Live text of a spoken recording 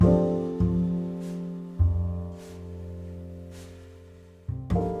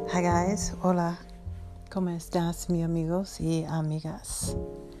Hi guys, hola, ¿cómo estás, mi amigos y amigas?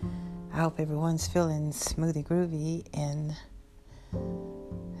 I hope everyone's feeling smoothie groovy in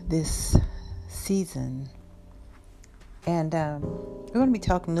this season. And we're going to be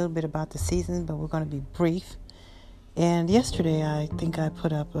talking a little bit about the season, but we're going to be brief. And yesterday, I think I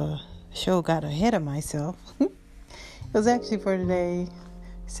put up a show, got ahead of myself. It was actually for today.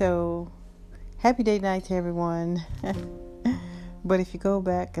 So, happy date night to everyone. But if you go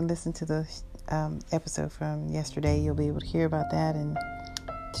back and listen to the episode from yesterday, you'll be able to hear about that. And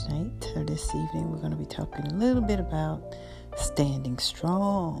tonight, or this evening, we're going to be talking a little bit about standing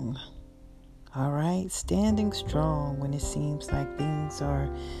strong. All right, standing strong when it seems like things are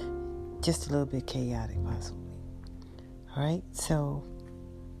just a little bit chaotic, possibly. All right, so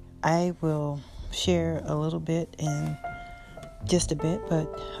I will share a little bit in just a bit,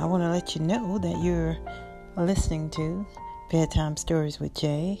 but I want to let you know that you're listening to Bedtime Stories with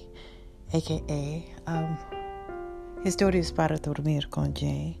Jay, a.k.a. Historias para Dormir con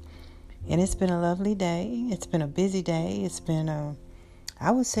Jay. And it's been a lovely day. It's been a busy day. It's been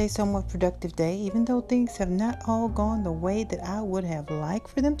I would say, somewhat productive day, even though things have not all gone the way that I would have liked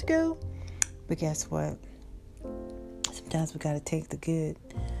for them to go. But guess what? Sometimes we got to take the good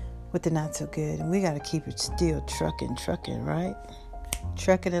with the not so good, and we got to keep it still trucking, right?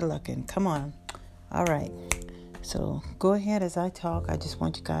 Trucking and lucking. Come on. All right. So go ahead as I talk. I just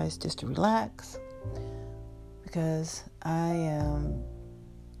want you guys just to relax, because I am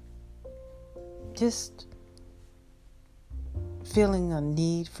just feeling a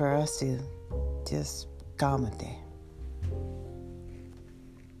need for us to just calm it down.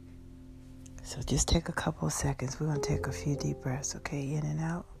 So just take a couple of seconds. We're going to take a few deep breaths, okay? In and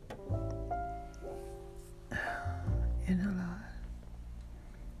out. In and out.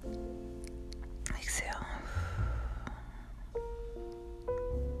 Exhale.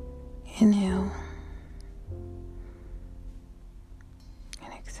 Inhale.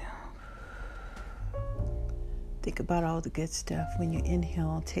 And exhale. Think about all the good stuff. When you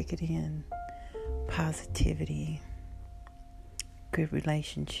inhale, take it in. Positivity, good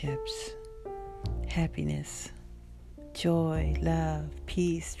relationships, happiness, joy, love,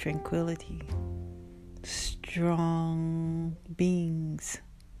 peace, tranquility, strong beings.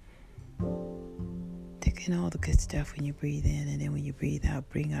 Take in all the good stuff when you breathe in, and then when you breathe out,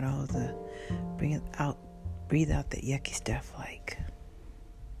 breathe out the yucky stuff like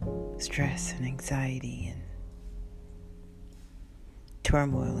stress and anxiety and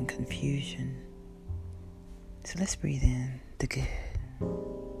turmoil and confusion. So let's breathe in the good.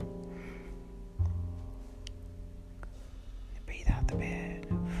 Breathe out the bad.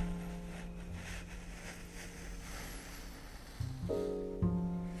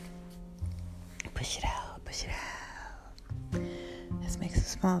 Push it out, push it out. Let's make some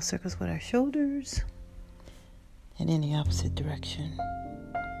small circles with our shoulders and in the opposite direction.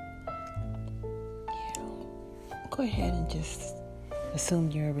 Yeah. Go ahead and just assume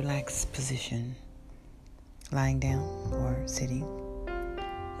your relaxed position, lying down or sitting.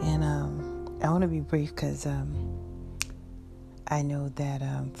 And I want to be brief because I know that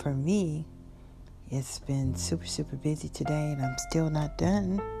for me, it's been super, super busy today, and I'm still not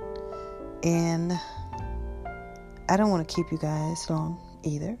done. And I don't want to keep you guys long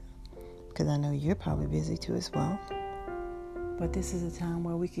either, because I know you're probably busy too as well. But this is a time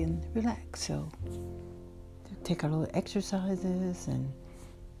where we can relax. So take our little exercises and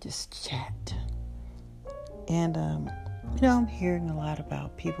just chat. And, I'm hearing a lot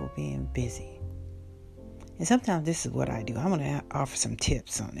about people being busy. And sometimes this is what I do. I'm going to offer some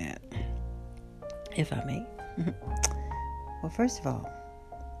tips on that, if I may. Well, first of all,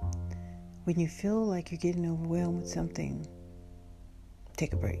 when you feel like you're getting overwhelmed with something,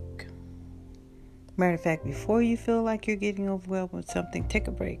 take a break. Matter of fact, before you feel like you're getting overwhelmed with something, take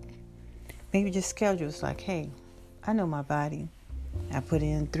a break. Maybe just schedule. It's like, hey, I know my body. I put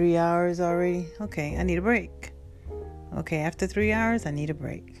in 3 hours already. Okay, I need a break. Okay, after 3 hours, I need a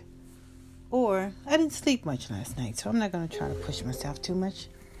break. Or, I didn't sleep much last night, so I'm not going to try to push myself too much.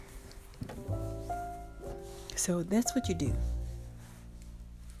 So that's what you do.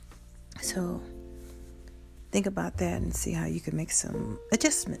 So think about that and see how you can make some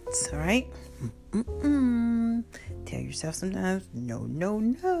adjustments, all right? Tell yourself sometimes, no.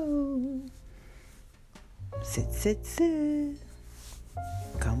 Sit.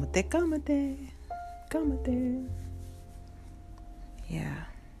 Cálmate. Yeah.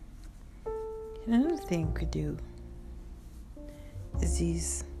 And another thing we could do is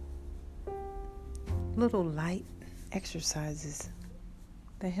these little light exercises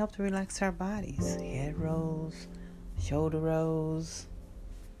that help to relax our bodies. Head rolls, shoulder rolls,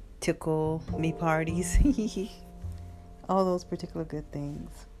 tickle me parties, all those particular good things.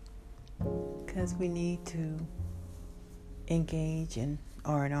 Because we need to engage in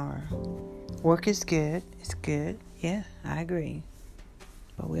R&R. Work is good. It's good. Yeah, I agree.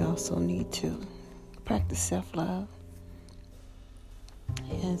 But we also need to practice self-love.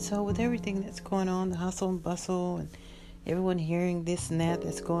 And so with everything that's going on, the hustle and bustle, and everyone hearing this and that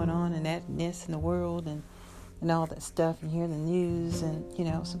that's going on, and that and this in the world, and all that stuff, and hearing the news, and,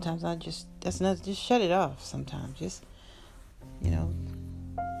 sometimes just shut it off sometimes. Just,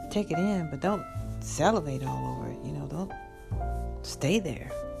 take it in, but don't salivate all over it. Don't stay there,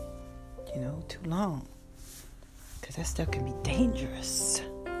 too long. Because that stuff can be dangerous.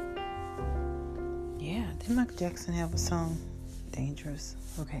 Yeah, did Michael Jackson have a song? Dangerous.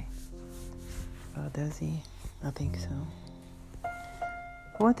 Okay. Does he? I think so.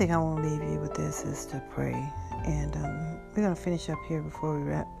 One thing I want to leave you with this is to pray. And we're going to finish up here before we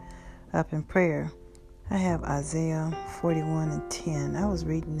wrap up in prayer. I have Isaiah 41:10. I was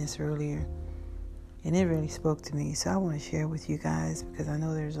reading this earlier, and it really spoke to me. So I want to share with you guys, because I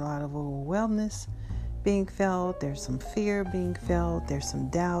know there's a lot of overwhelmness being felt. There's some fear being felt. There's some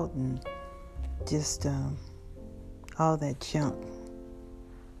doubt, and just all that junk.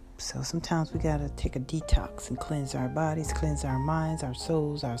 So sometimes we got to take a detox and cleanse our bodies, cleanse our minds, our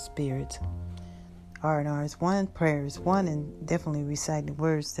souls, our spirits. R&R is one, prayer is one, and definitely reciting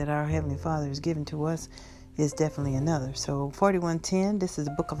words that our Heavenly Father has given to us is definitely another. So 41:10, this is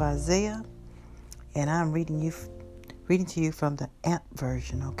the book of Isaiah, and I'm reading to you from the AMP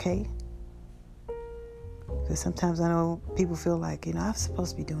version, okay? Because sometimes I know people feel like, I'm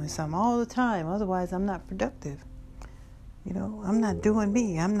supposed to be doing something all the time, otherwise I'm not productive. I'm not doing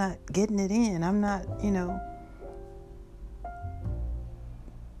me. I'm not getting it in. I'm not,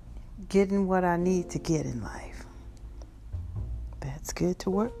 getting what I need to get in life. That's good to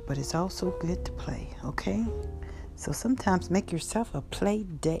work, but it's also good to play, okay? So sometimes make yourself a play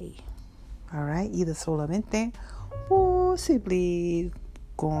day, all right? Either solamente o simply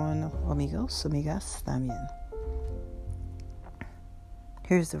con amigos, amigas también.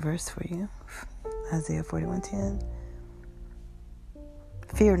 Here's the verse for you, Isaiah 41:10.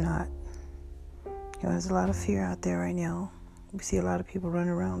 Fear not. There's a lot of fear out there right now. We see a lot of people running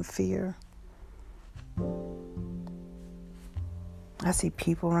around in fear. I see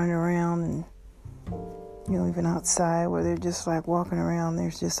people running around and, even outside where they're just like walking around.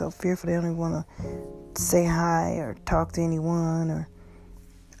 They're just so fearful they don't even want to say hi or talk to anyone or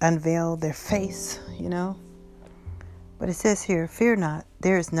unveil their face, But it says here, fear not,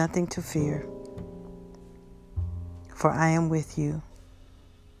 there is nothing to fear, for I am with you.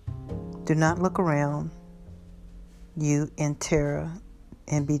 Do not look around you in terror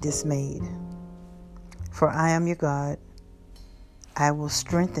and be dismayed. For I am your God. I will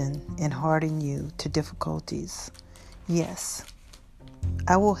strengthen and harden you to difficulties. Yes,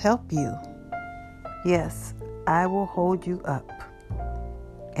 I will help you. Yes, I will hold you up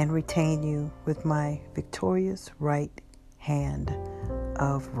and retain you with my victorious right hand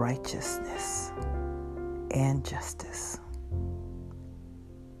of righteousness and justice.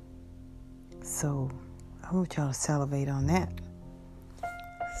 So I want y'all to salivate on that.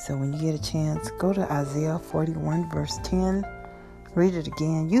 So when you get a chance, go to Isaiah 41 verse 10. Read it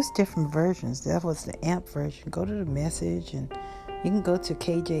again. Use different versions. That was the AMP version. Go to the Message, and you can go to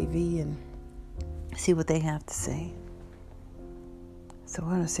KJV and see what they have to say. So I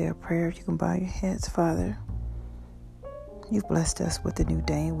want to say a prayer. You can bow your heads. Father, you've blessed us with a new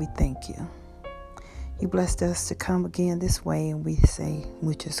day, and we thank you. You blessed us to come again this way, and we say,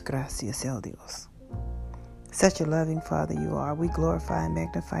 muchas gracias, el Dios. Such a loving Father you are. We glorify and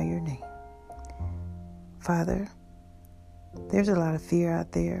magnify your name. Father, there's a lot of fear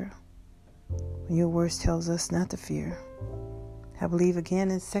out there. Your words tells us not to fear. I believe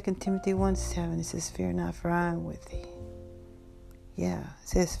again in 2 Timothy 1:7, it says, fear not, for I am with thee. Yeah, it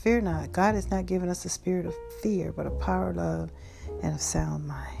says, fear not. God has not given us a spirit of fear, but a power, of love, and of sound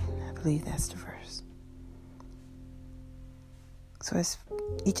mind. I believe that's the verse. So as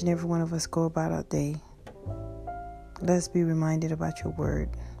each and every one of us go about our day, let us be reminded about your word.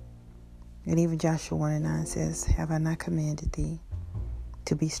 And even Joshua 1:9 says, have I not commanded thee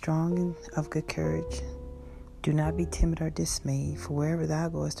to be strong and of good courage? Do not be timid or dismayed, for wherever thou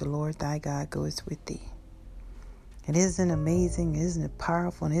goest, the Lord thy God goes with thee. And isn't it amazing? Isn't it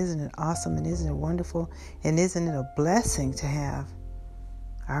powerful? And isn't it awesome? And isn't it wonderful? And isn't it a blessing to have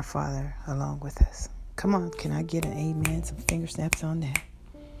our Father along with us? Come on, can I get an amen? Some finger snaps on that.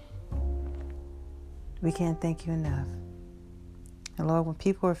 We can't thank you enough. And Lord, when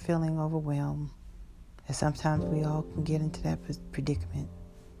people are feeling overwhelmed, and sometimes we all can get into that predicament,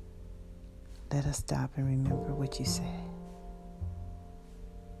 let us stop and remember what you said.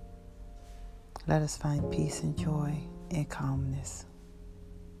 Let us find peace and joy and calmness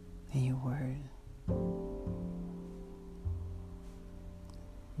in your word.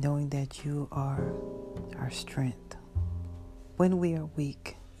 Knowing that you are our strength. When we are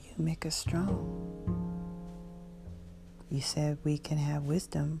weak, you make us strong. You said we can have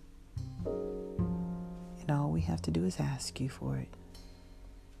wisdom, and all we have to do is ask you for it.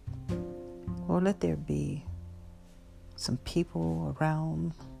 Lord, let there be some people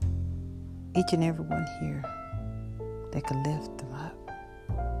around each and every one here that can lift them up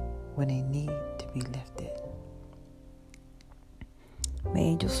when they need to be lifted. May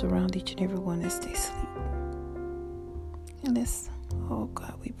angels surround each and every one as they sleep. And let's, oh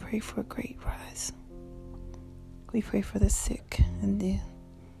God, we pray for a great rise. We pray for the sick and the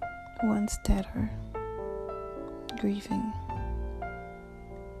ones that are grieving.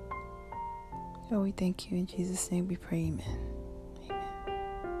 Oh, we thank you. In Jesus' name we pray, amen.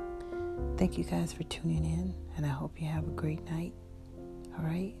 Amen. Thank you guys for tuning in, and I hope you have a great night. All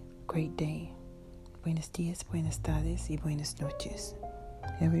right? Great day. Buenos dias, buenas tardes, y buenas noches.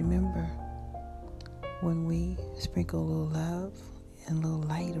 And remember, when we sprinkle a little love and a little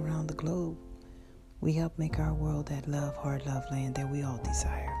light around the globe, we help make our world that love, hard love land that we all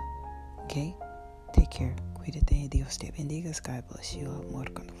desire. Okay? Take care. Cuídate. Dios te bendiga. God bless you. Amor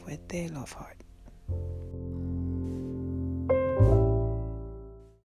con fuerte. Love heart.